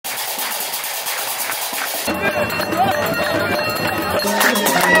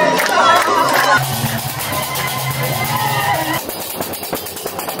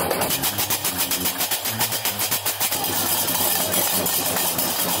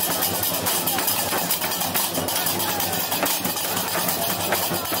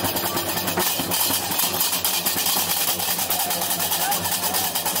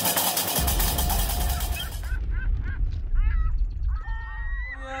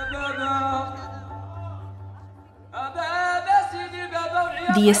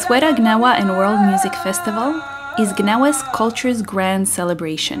The Essaouira Gnawa and World Music Festival is Gnawa's culture's grand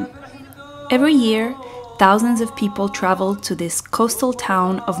celebration. Every year, thousands of people travel to this coastal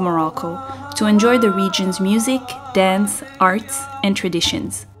town of Morocco to enjoy the region's music, dance, arts, and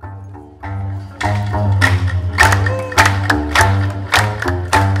traditions.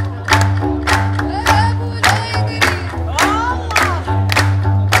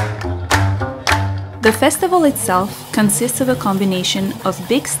 The festival itself consists of a combination of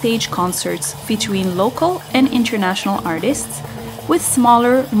big stage concerts featuring local and international artists, with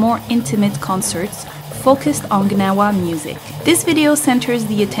smaller, more intimate concerts focused on Gnawa music. This video centers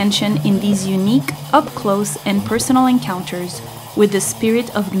the attention in these unique, up-close and personal encounters with the spirit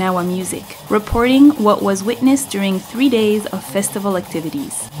of Gnawa music, reporting what was witnessed during 3 days of festival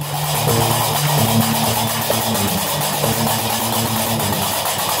activities.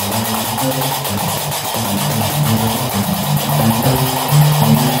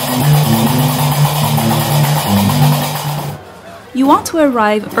 You want to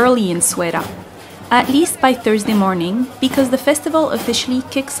arrive early in Essaouira, at least by Thursday morning, because the festival officially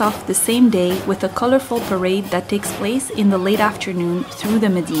kicks off the same day with a colorful parade that takes place in the late afternoon through the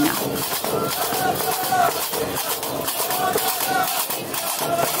Medina.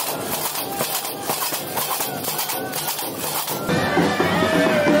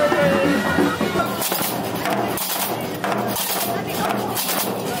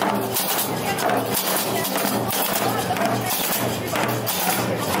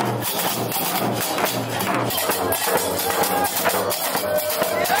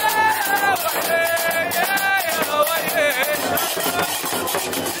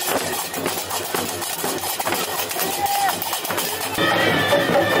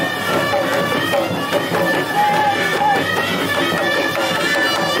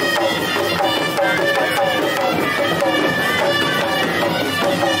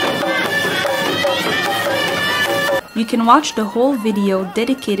 You can watch the whole video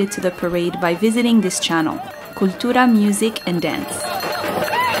dedicated to the parade by visiting this channel, Cultura, Music and Dance.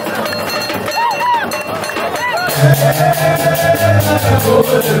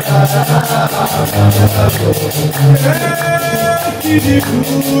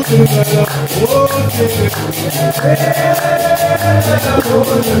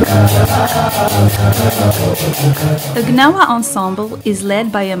 The Gnawa ensemble is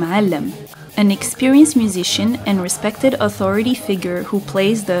led by a Ma'alem, an experienced musician and respected authority figure who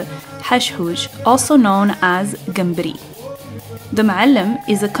plays the hashhuj, also known as gambri. The Ma'alem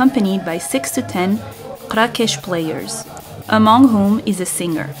is accompanied by 6 to 10 Qrakesh players, among whom is a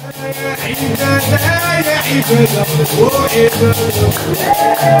singer.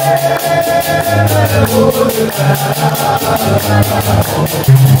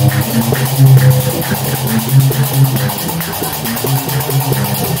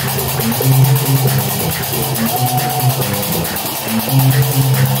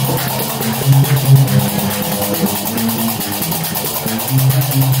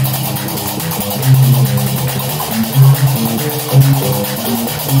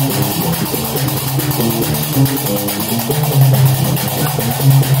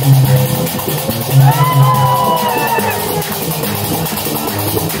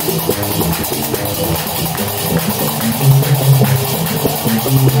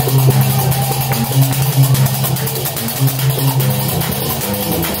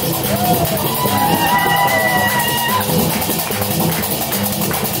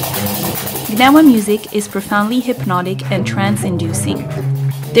 Gnawa music is profoundly hypnotic and trance-inducing.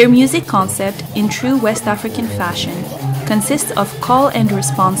 Their music concept, in true West African fashion, consists of call and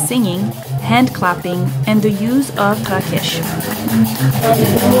response singing, hand clapping, and the use of Qrakesh.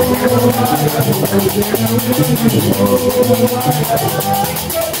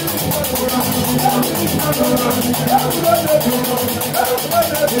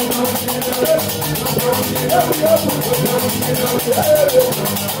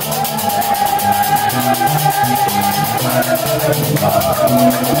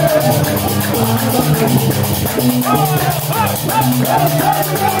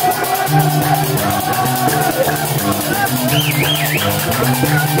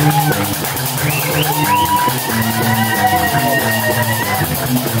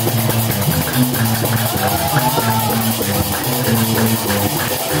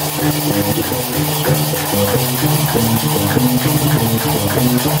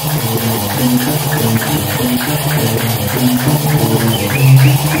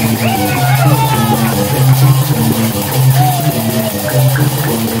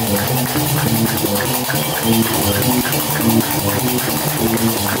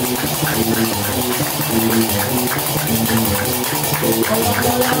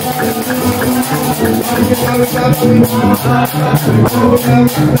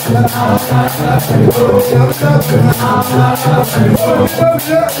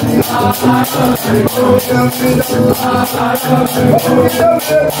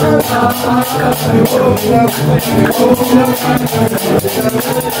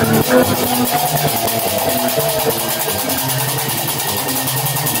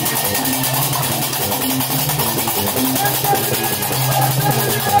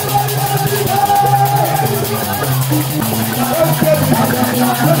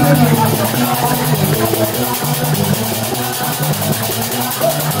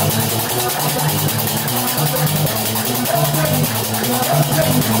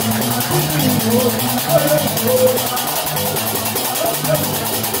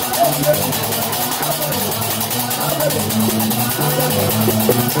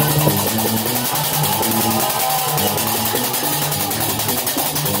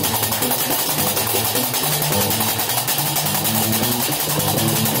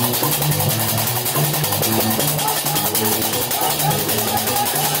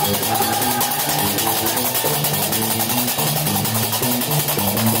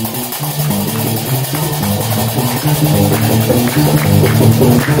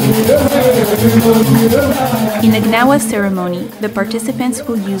 In a Gnawa ceremony, the participants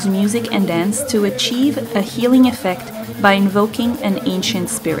will use music and dance to achieve a healing effect by invoking an ancient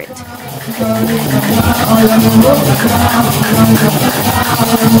spirit.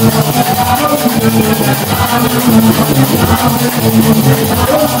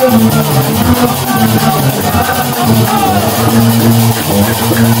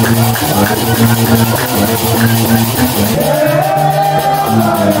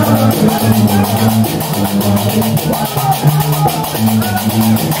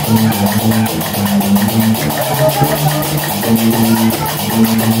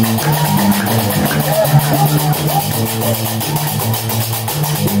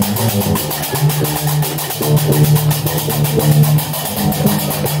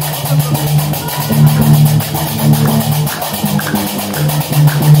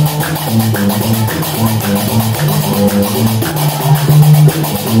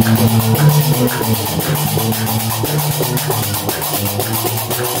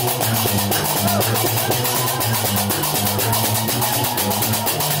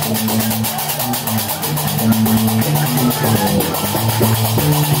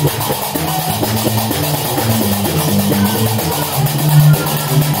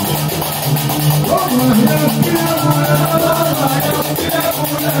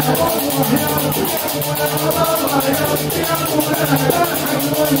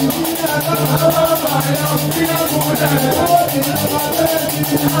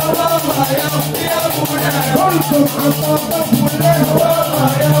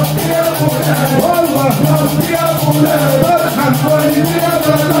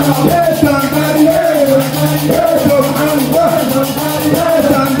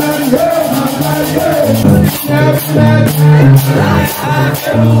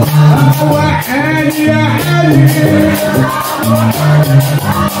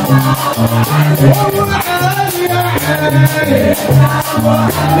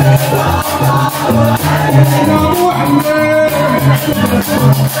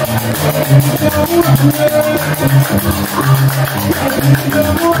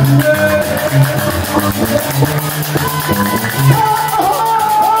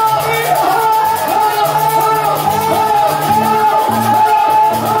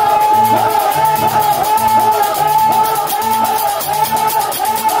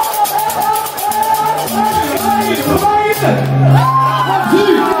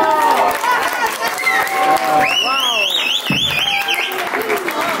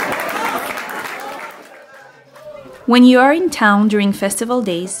 When you are in town during festival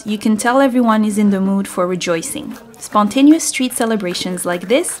days, you can tell everyone is in the mood for rejoicing. Spontaneous street celebrations like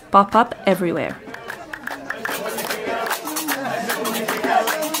this pop up everywhere.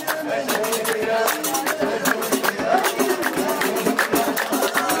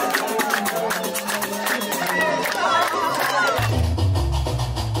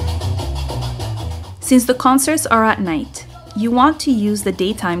 Since the concerts are at night, you want to use the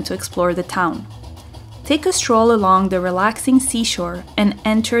daytime to explore the town. Take a stroll along the relaxing seashore and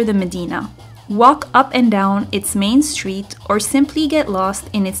enter the Medina. Walk up and down its main street or simply get lost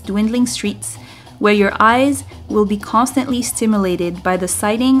in its dwindling streets where your eyes will be constantly stimulated by the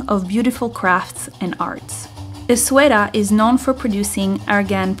sighting of beautiful crafts and arts. Essaouira is known for producing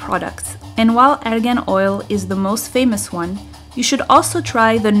argan products, and while argan oil is the most famous one, you should also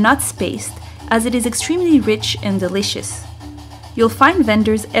try the nuts paste as it is extremely rich and delicious. You'll find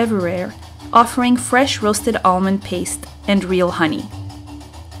vendors everywhere offering fresh roasted almond paste and real honey.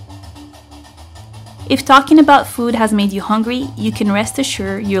 If talking about food has made you hungry, you can rest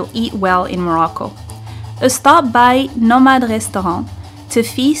assured you'll eat well in Morocco. A stop by Nomad Restaurant to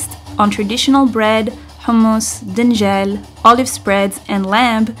feast on traditional bread, hummus, dinjal, olive spreads, and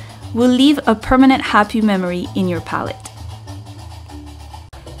lamb will leave a permanent happy memory in your palate.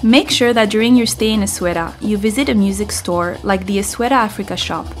 Make sure that during your stay in Essaouira, you visit a music store like the Essaouira Africa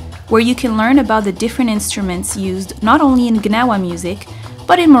shop, where you can learn about the different instruments used not only in Gnawa music,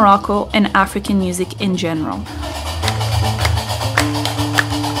 but in Morocco and African music in general.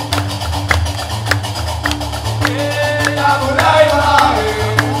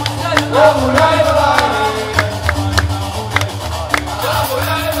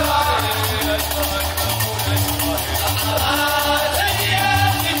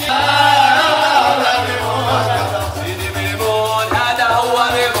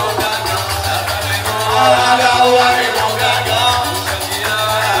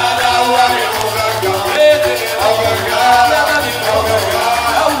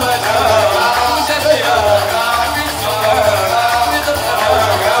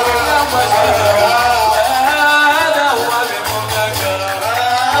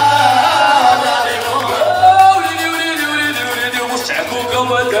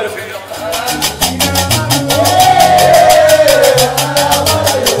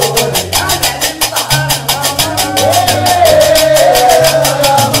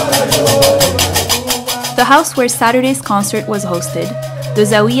 The house where Saturday's concert was hosted, the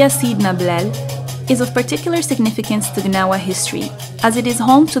Zawiya Sidna Blel, is of particular significance to Gnawa history, as it is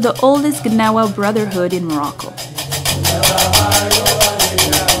home to the oldest Gnawa brotherhood in Morocco.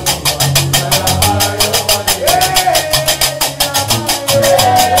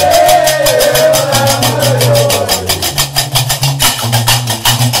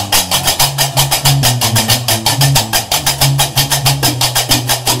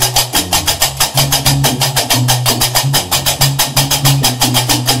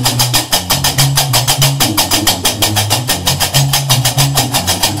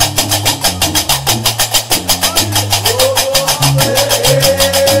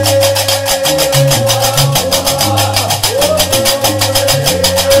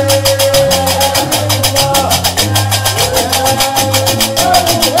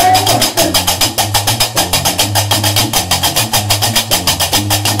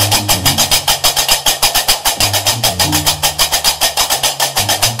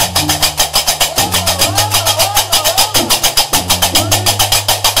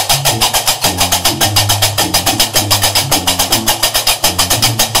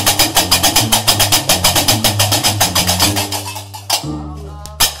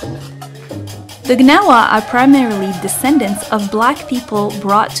 The Gnawa are primarily descendants of black people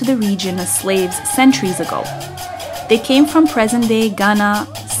brought to the region as slaves centuries ago. They came from present-day Ghana,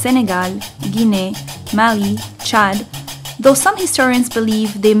 Senegal, Guinea, Mali, Chad, though some historians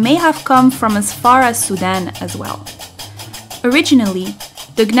believe they may have come from as far as Sudan as well. Originally,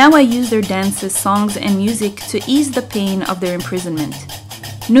 the Gnawa used their dances, songs, and music to ease the pain of their imprisonment.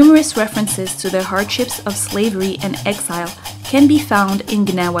 Numerous references to the hardships of slavery and exile can be found in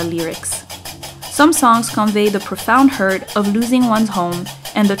Gnawa lyrics. Some songs convey the profound hurt of losing one's home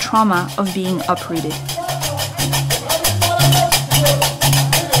and the trauma of being uprooted.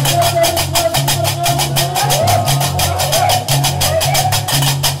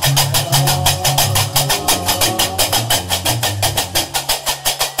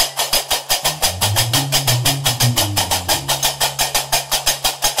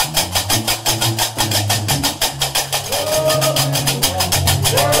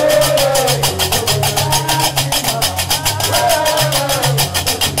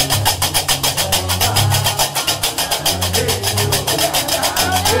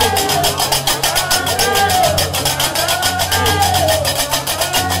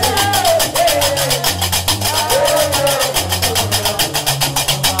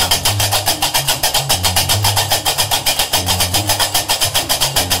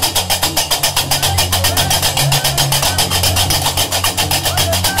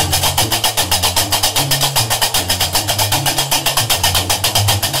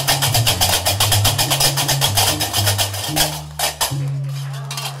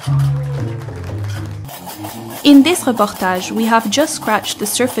 In this reportage, we have just scratched the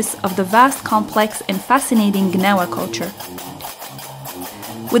surface of the vast, complex, and fascinating Gnawa culture.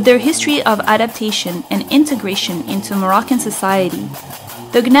 With their history of adaptation and integration into Moroccan society,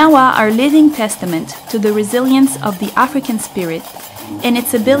 the Gnawa are living testament to the resilience of the African spirit and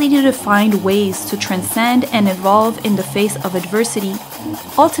its ability to find ways to transcend and evolve in the face of adversity,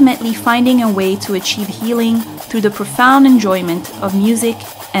 ultimately finding a way to achieve healing through the profound enjoyment of music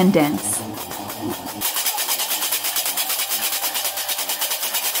and dance.